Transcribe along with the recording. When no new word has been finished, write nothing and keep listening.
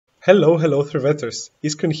Hello 3vetters,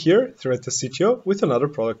 Iskun here, 3vetta CTO, with another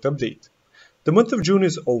product update. The month of June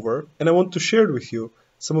is over, and I want to share with you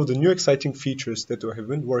some of the new exciting features that we have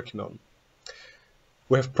been working on.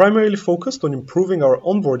 We have primarily focused on improving our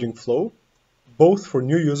onboarding flow, both for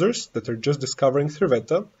new users that are just discovering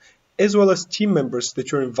 3vetta, as well as team members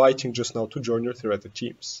that you're inviting just now to join your 3vetta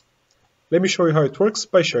teams. Let me show you how it works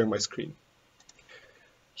by sharing my screen.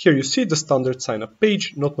 Here you see the standard sign-up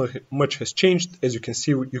page. Not much has changed. As you can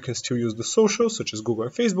see, you can still use the socials such as Google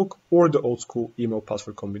and Facebook or the old school email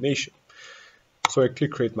password combination. So I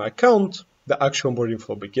click create my account. The actual onboarding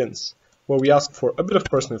flow begins, where we ask for a bit of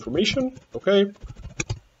personal information. Okay.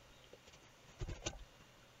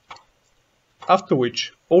 After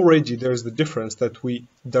which, already there's the difference that we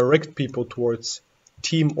direct people towards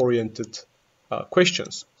team-oriented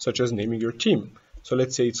questions, such as naming your team. So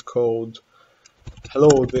let's say it's called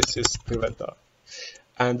hello, this is 3vetta,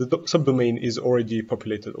 and the subdomain is already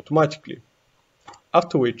populated automatically.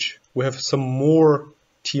 After which, we have some more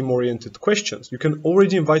team-oriented questions. You can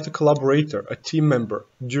already invite a collaborator, a team member,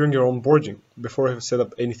 during your onboarding before you have set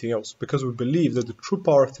up anything else, because we believe that the true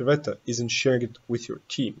power of 3vetta is in sharing it with your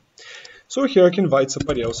team. So here I can invite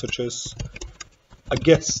somebody else, such as a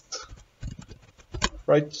guest,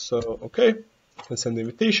 right? So, okay, I can send the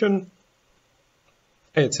invitation.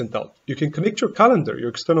 And it's sent out. You can connect your calendar, your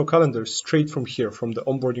external calendar, straight from here, from the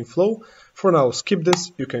onboarding flow. For now, skip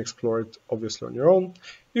this. You can explore it, obviously, on your own.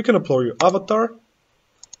 You can upload your avatar.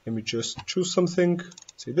 Let me just choose something.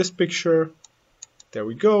 Say this picture. There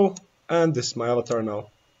we go. And this is my avatar now.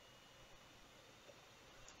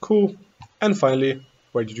 Cool. And finally,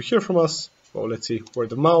 where did you hear from us? Well, let's see,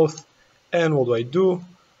 word of mouth. And what do?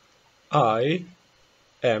 I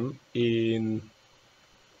am in,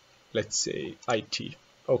 let's say, IT.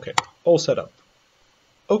 Okay, all set up.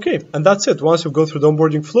 Okay, and that's it. Once you go through the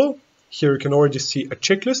onboarding flow, here you can already see a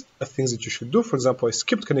checklist of things that you should do. For example, I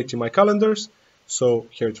skipped connecting my calendars, so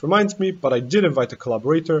here it reminds me, but I did invite a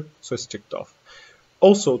collaborator, so it's ticked off.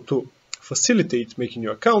 Also, to facilitate making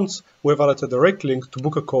new accounts, we have added a direct link to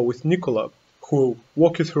book a call with Nicola, who will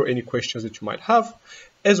walk you through any questions that you might have,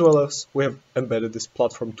 as well as we have embedded this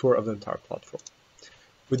platform tour of the entire platform.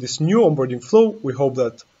 With this new onboarding flow, we hope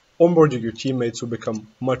that onboarding your teammates will become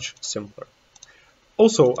much simpler.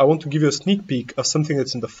 Also, I want to give you a sneak peek of something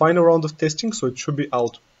that's in the final round of testing, so it should be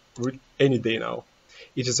out any day now.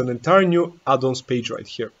 It is an entire new add-ons page right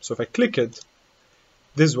here. So if I click it,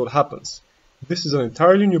 this is what happens. This is an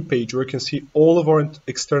entirely new page where you can see all of our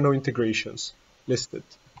external integrations listed.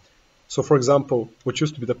 So for example, what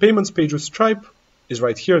used to be the payments page with Stripe is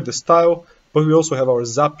right here, the style, but we also have our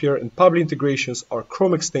Zapier and Publi integrations, our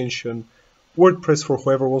Chrome extension, WordPress for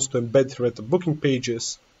whoever wants to embed 3vetta booking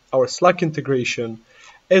pages, our Slack integration,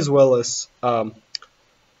 as well as our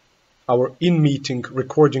in-meeting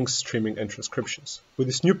recording, streaming, and transcriptions. With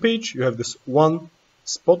this new page, you have this one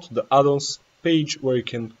spot, the add-ons page, where you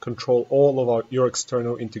can control all of your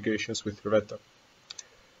external integrations with 3vetta.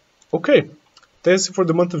 Okay, that's it for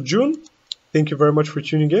the month of June. Thank you very much for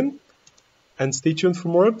tuning in, and stay tuned for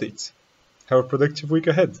more updates. Have a productive week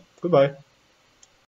ahead. Goodbye.